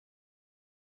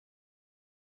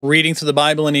Reading through the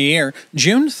Bible in a year,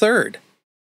 June 3rd,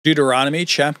 Deuteronomy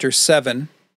chapter 7,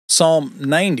 Psalm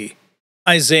 90,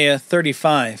 Isaiah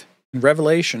 35, and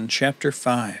Revelation chapter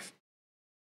 5.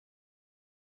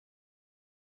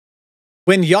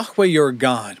 When Yahweh your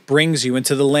God brings you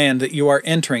into the land that you are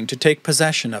entering to take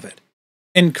possession of it,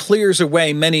 and clears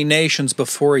away many nations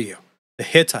before you, the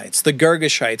Hittites, the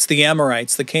Girgashites, the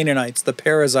Amorites, the Canaanites, the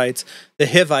Perizzites, the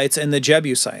Hivites, and the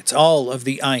Jebusites, all of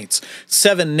the ites,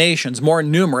 7 nations more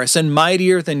numerous and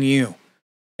mightier than you.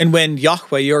 And when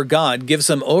Yahweh your God gives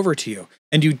them over to you,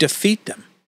 and you defeat them,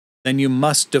 then you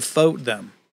must devote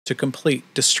them to complete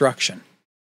destruction.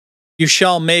 You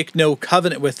shall make no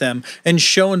covenant with them, and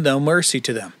show no mercy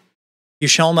to them. You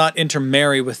shall not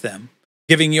intermarry with them,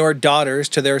 giving your daughters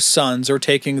to their sons, or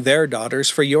taking their daughters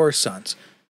for your sons.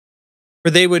 For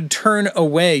they would turn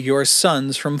away your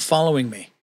sons from following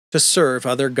me, to serve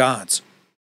other gods.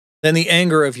 Then the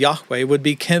anger of Yahweh would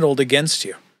be kindled against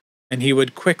you, and he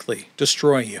would quickly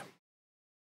destroy you.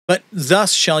 But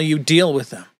thus shall you deal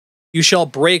with them. You shall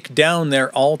break down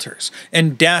their altars,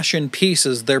 and dash in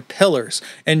pieces their pillars,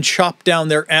 and chop down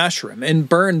their Asherim, and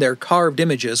burn their carved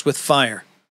images with fire.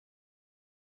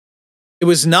 It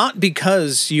was not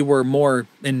because you were more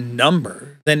in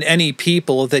number than any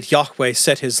people that Yahweh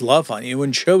set his love on you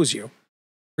and chose you,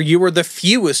 for you were the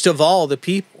fewest of all the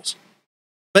peoples.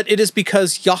 But it is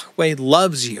because Yahweh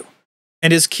loves you,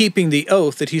 and is keeping the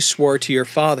oath that he swore to your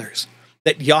fathers,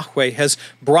 that Yahweh has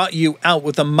brought you out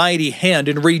with a mighty hand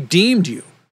and redeemed you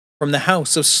from the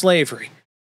house of slavery,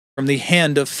 from the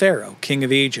hand of Pharaoh, king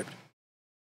of Egypt.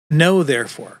 Know,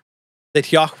 therefore,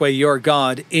 that Yahweh your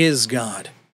God is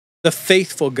God, the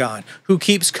faithful God, who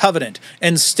keeps covenant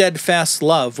and steadfast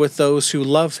love with those who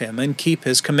love him and keep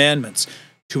his commandments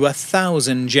to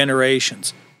 1,000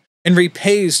 generations, and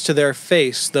repays to their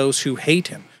face those who hate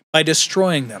him by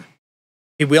destroying them.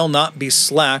 He will not be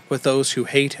slack with those who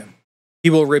hate him. He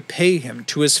will repay him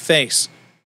to his face.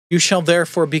 You shall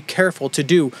therefore be careful to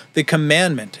do the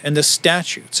commandment and the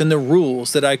statutes and the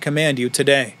rules that I command you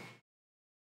today.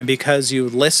 And because you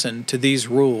listen to these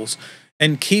rules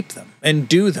and keep them and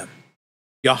do them,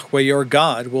 Yahweh your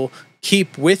God will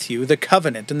keep with you the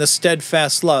covenant and the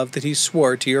steadfast love that he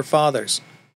swore to your fathers.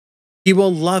 He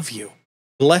will love you,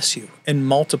 bless you, and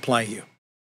multiply you.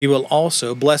 He will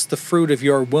also bless the fruit of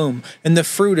your womb and the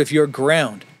fruit of your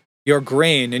ground, your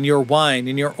grain and your wine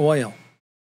and your oil,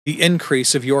 the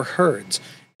increase of your herds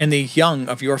and the young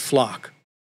of your flock,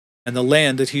 and the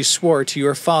land that he swore to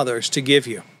your fathers to give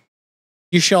you.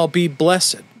 You shall be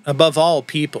blessed above all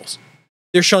peoples.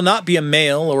 There shall not be a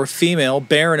male or female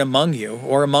barren among you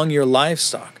or among your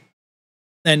livestock.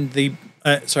 And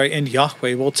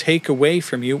Yahweh will take away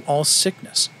from you all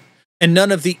sickness, and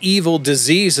none of the evil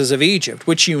diseases of Egypt,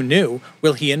 which you knew,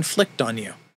 will he inflict on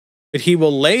you, but he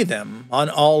will lay them on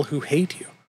all who hate you.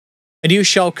 And you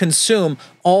shall consume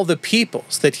all the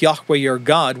peoples that Yahweh your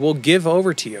God will give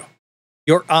over to you.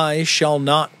 Your eyes shall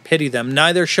not pity them,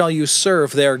 neither shall you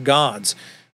serve their gods,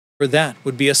 for that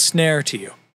would be a snare to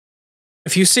you.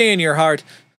 If you say in your heart,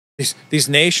 these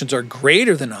nations are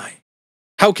greater than I,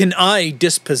 how can I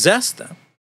dispossess them?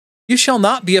 You shall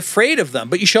not be afraid of them,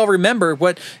 but you shall remember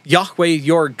what Yahweh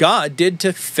your God did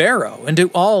to Pharaoh and to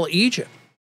all Egypt.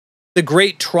 The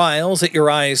great trials that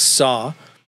your eyes saw,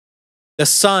 the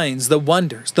signs, the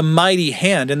wonders, the mighty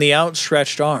hand and the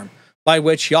outstretched arm, by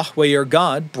which Yahweh your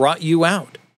God brought you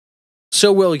out.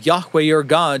 So will Yahweh your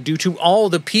God do to all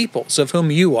the peoples of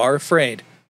whom you are afraid.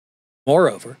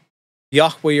 Moreover,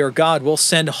 Yahweh your God will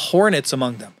send hornets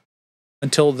among them,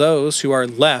 until those who are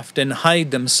left and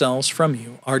hide themselves from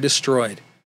you are destroyed.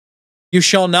 You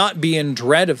shall not be in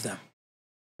dread of them,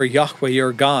 for Yahweh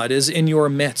your God is in your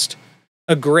midst,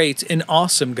 a great and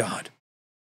awesome God.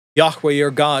 Yahweh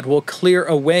your God will clear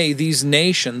away these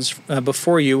nations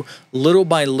before you little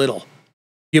by little.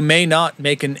 You may not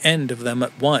make an end of them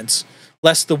at once,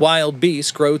 lest the wild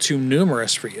beasts grow too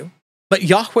numerous for you. But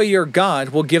Yahweh your God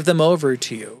will give them over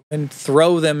to you and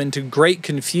throw them into great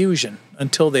confusion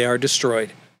until they are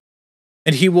destroyed.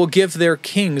 And he will give their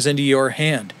kings into your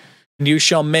hand, and you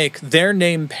shall make their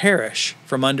name perish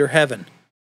from under heaven.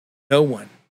 No one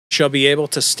shall be able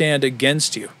to stand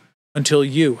against you until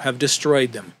you have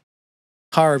destroyed them.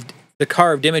 The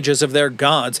carved images of their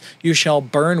gods you shall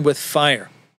burn with fire.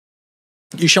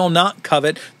 You shall not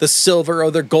covet the silver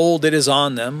or the gold that is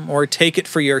on them, or take it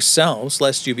for yourselves,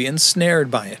 lest you be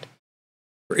ensnared by it.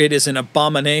 For it is an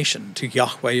abomination to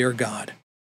Yahweh your God.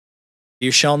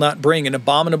 You shall not bring an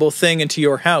abominable thing into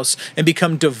your house, and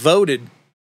become devoted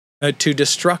to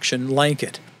destruction like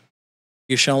it.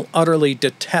 You shall utterly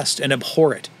detest and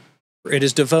abhor it, for it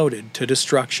is devoted to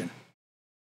destruction.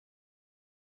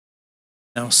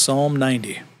 Now Psalm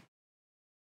 90.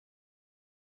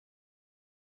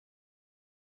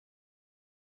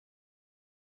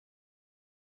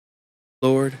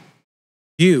 Lord,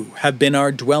 you have been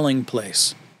our dwelling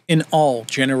place in all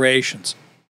generations.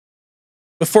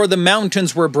 Before the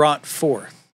mountains were brought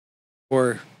forth,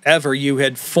 or ever you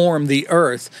had formed the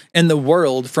earth and the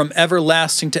world, from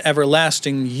everlasting to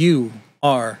everlasting, you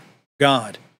are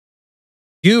God.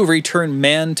 You return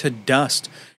man to dust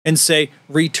and say,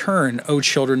 "Return, O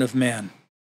children of man."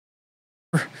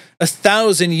 For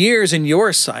 1,000 years in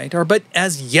your sight are but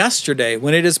as yesterday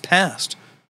when it is past,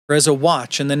 or as a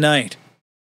watch in the night.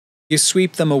 You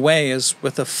sweep them away as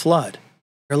with a flood,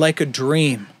 or like a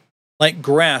dream, like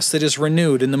grass that is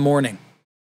renewed in the morning.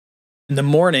 In the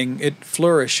morning it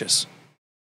flourishes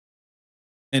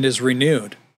and is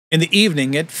renewed. In the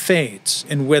evening it fades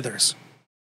and withers.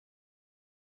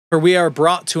 For we are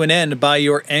brought to an end by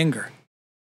your anger.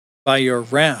 By your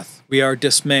wrath we are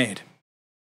dismayed.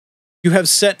 You have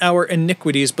set our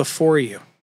iniquities before you,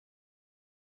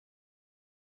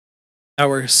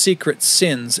 our secret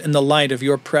sins in the light of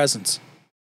your presence.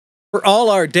 For all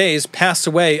our days pass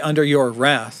away under your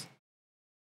wrath.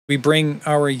 We bring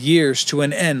our years to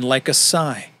an end like a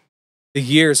sigh. The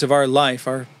years of our life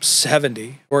are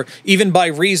 70, or even by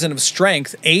reason of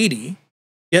strength 80,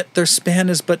 yet their span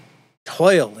is but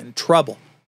toil and trouble.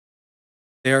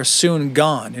 They are soon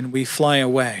gone, and we fly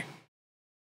away.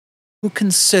 Who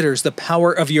considers the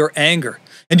power of your anger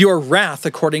and your wrath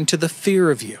according to the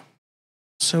fear of you?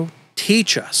 So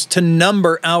teach us to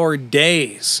number our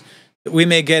days, that we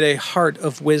may get a heart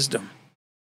of wisdom.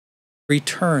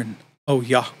 Return, O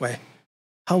Yahweh.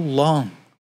 How long?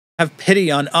 Have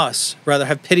pity on us, rather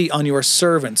have pity on your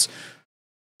servants.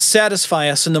 Satisfy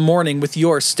us in the morning with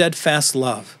your steadfast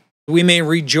love, that we may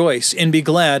rejoice and be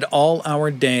glad all our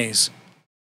days.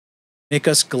 Make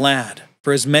us glad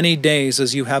for as many days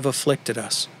as you have afflicted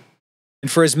us, and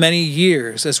for as many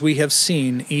years as we have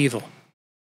seen evil.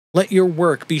 Let your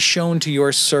work be shown to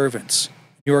your servants,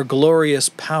 your glorious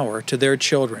power to their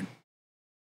children.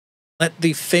 Let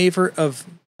the favor of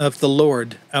the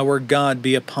Lord our God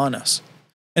be upon us,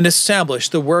 and establish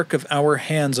the work of our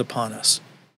hands upon us.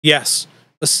 Yes,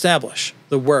 establish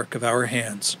the work of our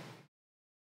hands.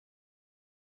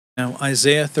 Now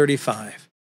Isaiah 35.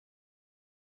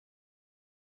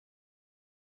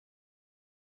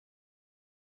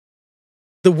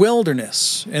 The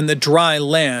wilderness and the dry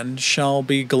land shall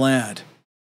be glad.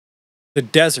 The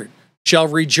desert shall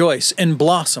rejoice and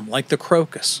blossom like the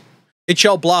crocus. It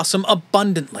shall blossom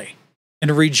abundantly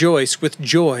and rejoice with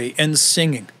joy and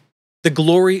singing. The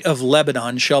glory of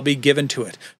Lebanon shall be given to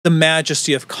it, the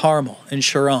majesty of Carmel and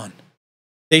Sharon.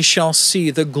 They shall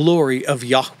see the glory of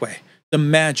Yahweh, the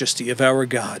majesty of our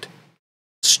God.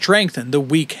 Strengthen the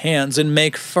weak hands and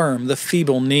make firm the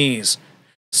feeble knees.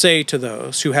 Say to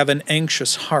those who have an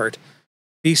anxious heart,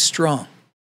 "Be strong,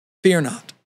 fear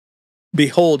not.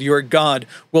 Behold, your God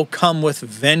will come with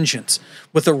vengeance,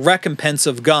 with the recompense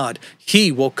of God.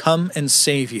 He will come and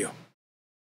save you."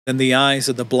 Then the eyes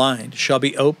of the blind shall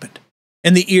be opened,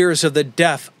 and the ears of the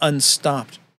deaf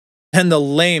unstopped. And the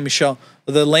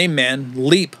lame man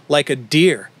leap like a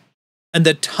deer, and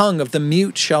the tongue of the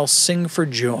mute shall sing for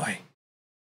joy.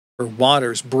 For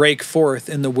waters break forth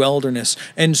in the wilderness,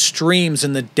 and streams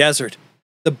in the desert.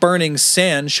 The burning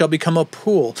sand shall become a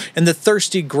pool, and the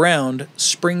thirsty ground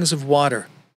springs of water.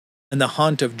 And the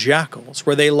haunt of jackals,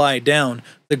 where they lie down,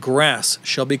 the grass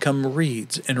shall become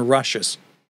reeds and rushes.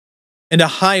 And a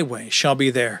highway shall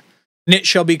be there, and it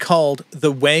shall be called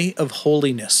the way of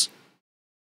holiness.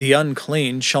 The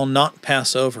unclean shall not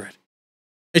pass over it.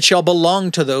 It shall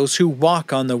belong to those who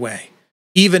walk on the way.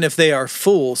 Even if they are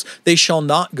fools, they shall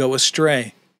not go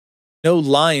astray. No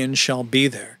lion shall be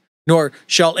there, nor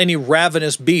shall any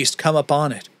ravenous beast come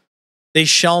upon it. They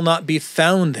shall not be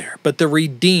found there, but the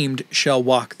redeemed shall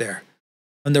walk there.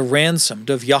 And the ransomed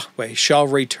of Yahweh shall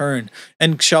return,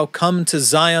 and shall come to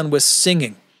Zion with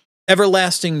singing.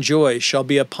 Everlasting joy shall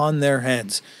be upon their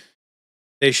heads.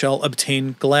 They shall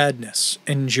obtain gladness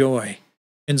and joy,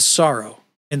 and sorrow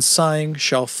and sighing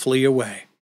shall flee away.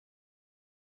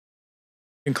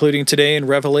 Concluding today in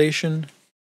Revelation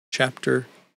chapter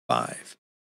 5.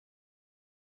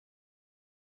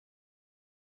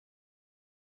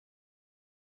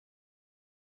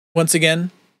 Once again,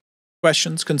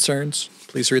 questions, concerns,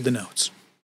 please read the notes.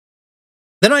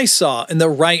 Then I saw in the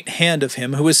right hand of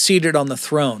him who was seated on the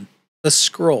throne a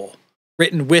scroll,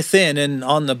 written within and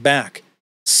on the back,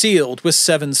 sealed with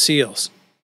 7 seals.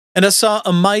 And I saw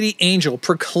a mighty angel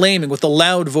proclaiming with a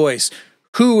loud voice,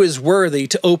 "Who is worthy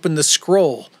to open the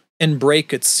scroll and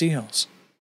break its seals?"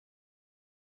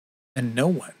 And no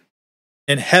one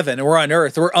in heaven or on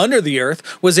earth or under the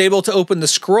earth was able to open the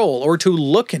scroll or to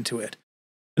look into it.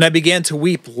 And I began to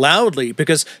weep loudly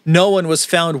because no one was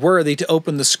found worthy to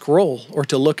open the scroll or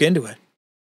to look into it.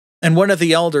 And one of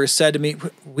the elders said to me,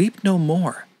 "Weep no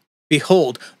more.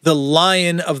 Behold, the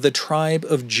Lion of the tribe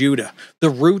of Judah, the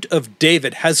Root of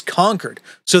David, has conquered,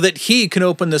 so that he can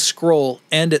open the scroll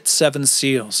and its 7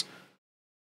 seals."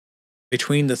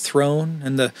 Between the throne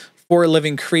and the 4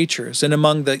 living creatures and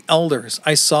among the elders,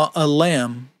 I saw a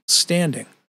lamb standing,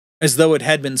 as though it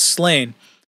had been slain,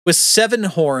 with 7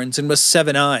 horns and with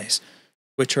 7 eyes,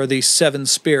 which are the 7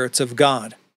 spirits of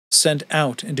God, sent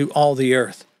out into all the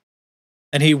earth.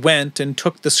 And he went and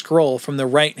took the scroll from the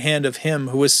right hand of him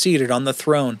who was seated on the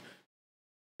throne.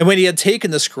 And when he had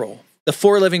taken the scroll, the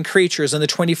 4 living creatures and the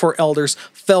 24 elders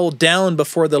fell down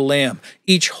before the Lamb,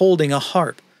 each holding a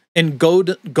harp and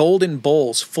golden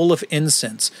bowls full of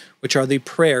incense, which are the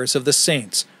prayers of the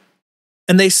saints.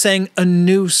 And they sang a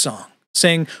new song,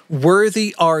 saying,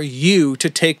 "Worthy are you to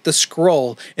take the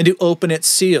scroll and to open its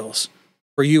seals.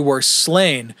 For you were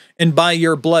slain, and by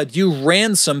your blood you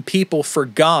ransomed people for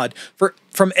God,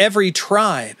 from every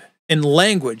tribe and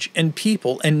language and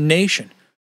people and nation.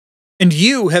 And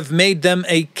you have made them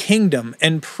a kingdom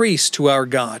and priests to our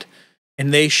God,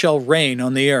 and they shall reign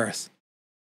on the earth."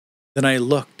 Then I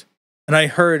looked, and I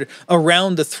heard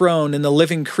around the throne and the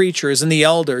living creatures and the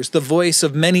elders the voice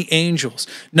of many angels,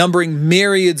 numbering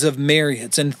myriads of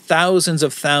myriads and thousands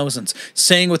of thousands,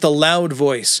 saying with a loud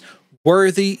voice,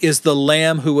 "Worthy is the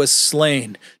Lamb who was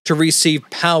slain to receive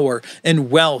power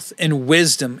and wealth and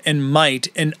wisdom and might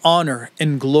and honor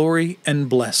and glory and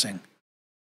blessing."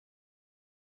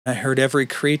 I heard every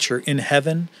creature in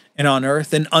heaven and on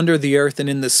earth and under the earth and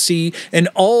in the sea and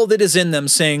all that is in them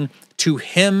saying, "To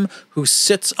him who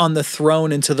sits on the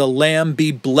throne and to the Lamb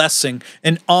be blessing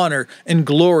and honor and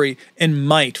glory and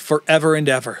might forever and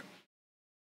ever."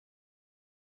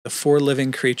 The 4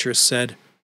 living creatures said,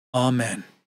 "Amen."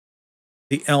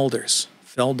 The elders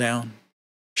fell down,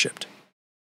 worshipped.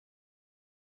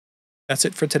 That's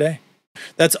it for today.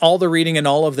 That's all the reading and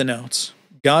all of the notes.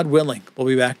 God willing, we'll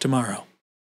be back tomorrow.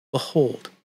 Behold,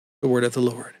 the word of the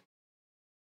Lord.